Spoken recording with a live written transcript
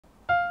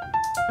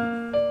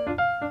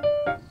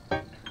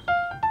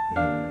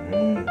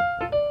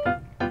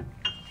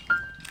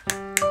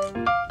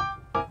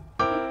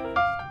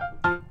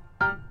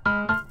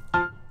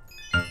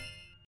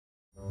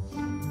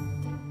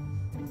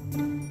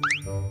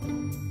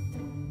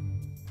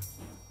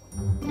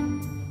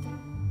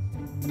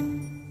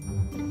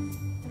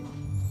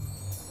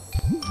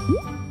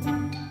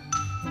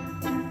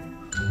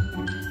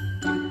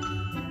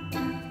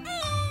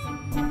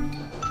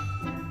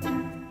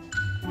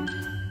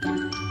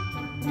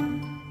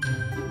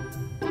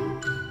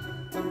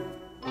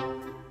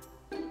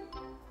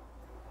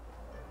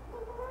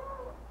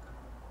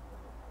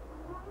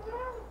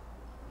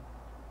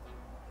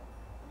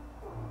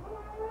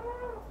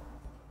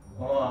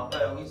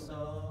아빠 여기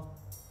있어.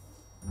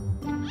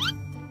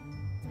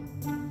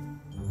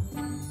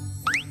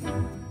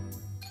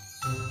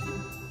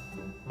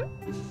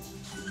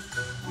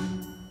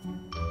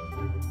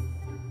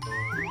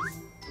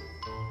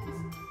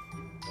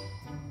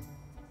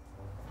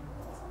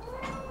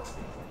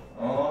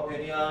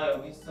 베리야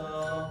여기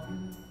있어.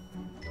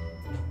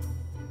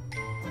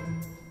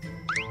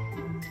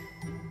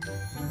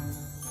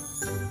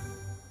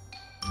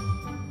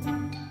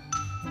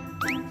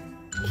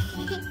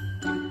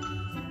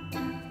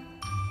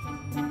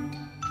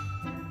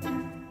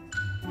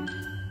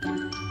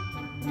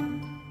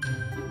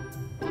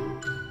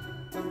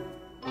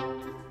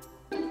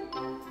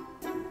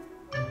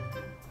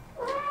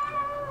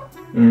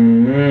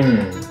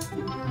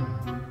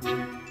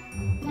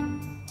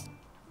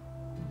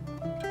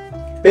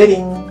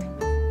 베링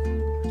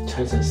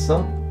잘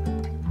잤어?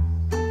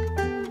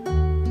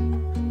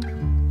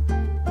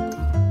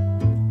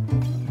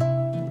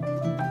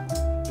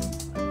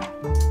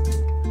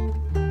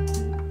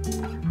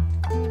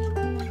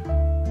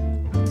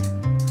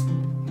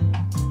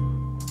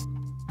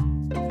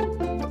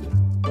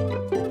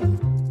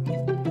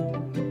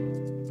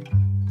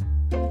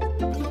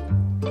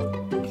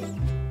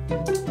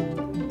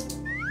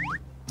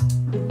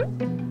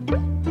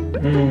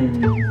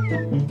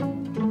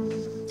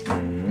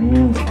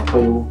 아빠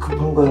이거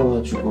급한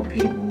거여가지고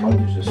베리 못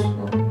만져줬어.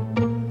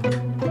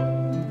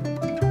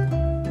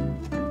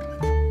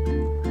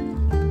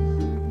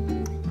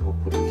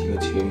 무엇보다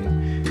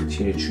네가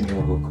제일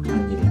중요하고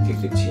급한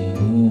일인데, 그치?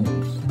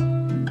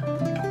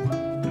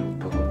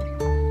 아빠가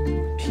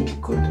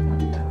핑계거리도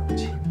많다,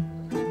 그치?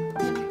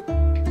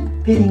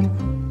 베링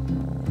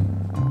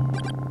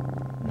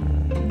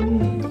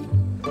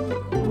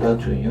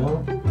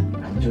놀아줘요?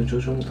 만져줘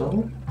좀 더?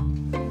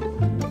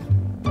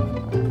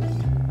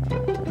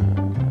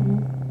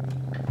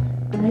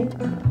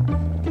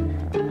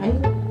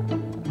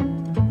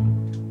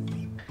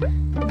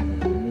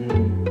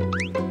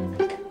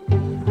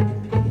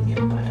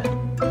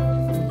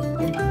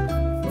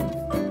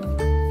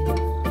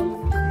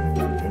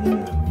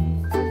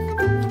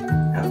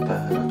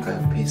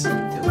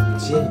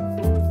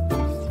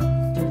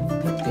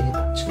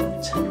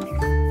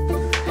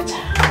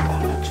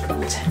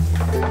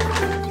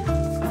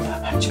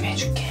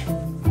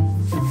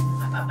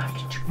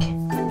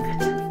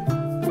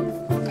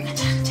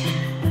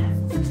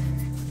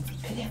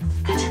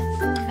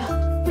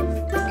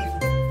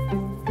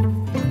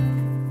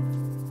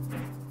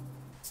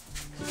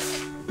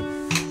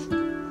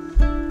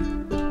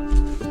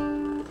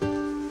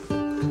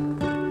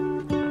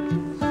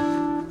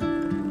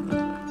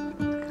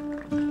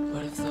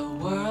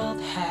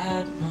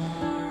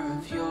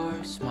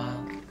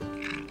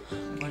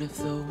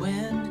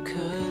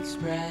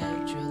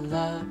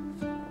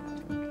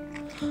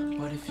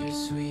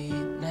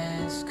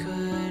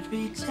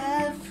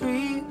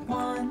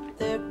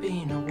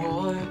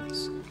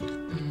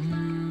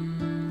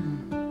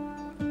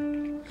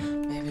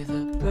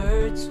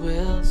 Birds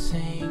will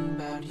sing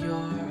about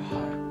your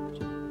heart.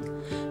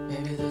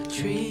 Maybe the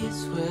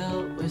trees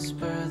will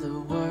whisper the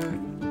word.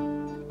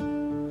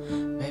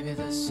 Maybe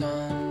the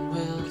sun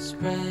will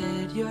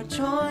spread your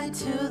joy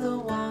to the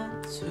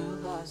ones who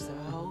lost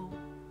their hope.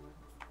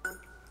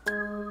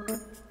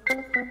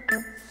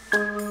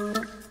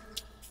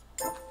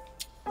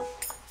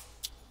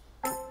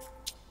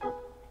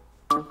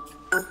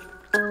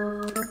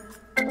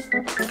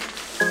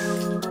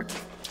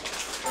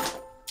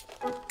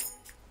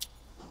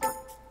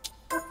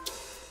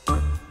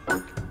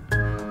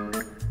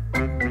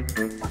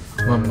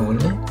 그만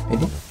먹을래?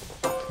 베리?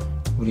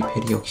 우리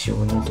베리 역시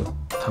오늘도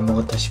다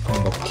먹었다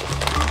싶으면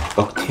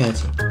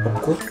먹태야지.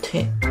 먹고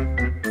퇴.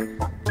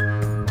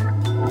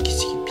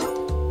 기지개피.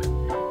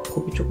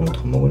 고기 조금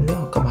더 먹을래?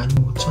 아까 많이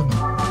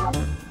먹었잖아.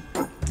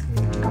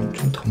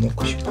 좀 더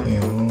먹고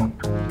싶어요.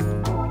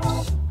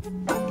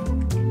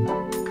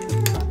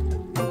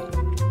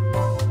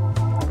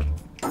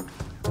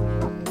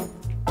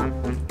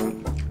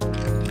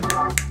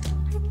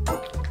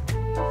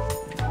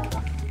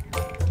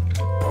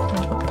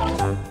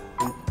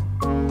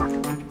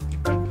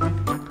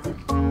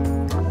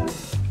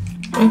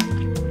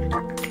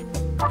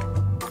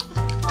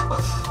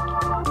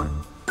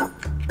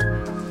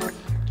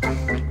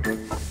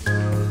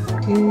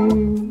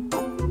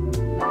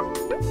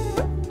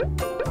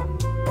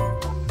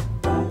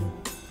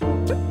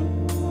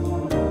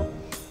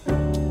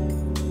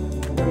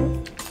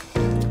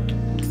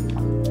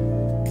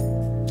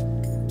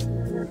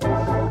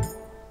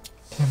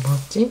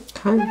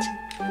 가야지.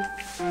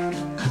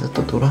 가서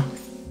또 놀아.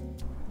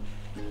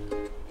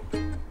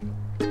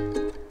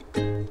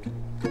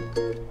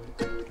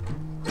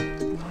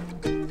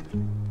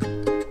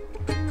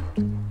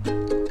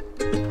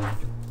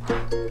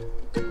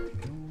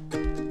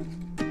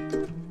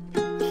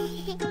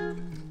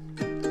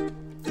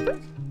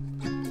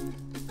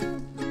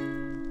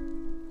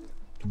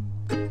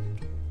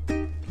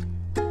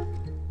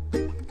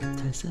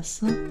 잘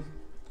쌌어?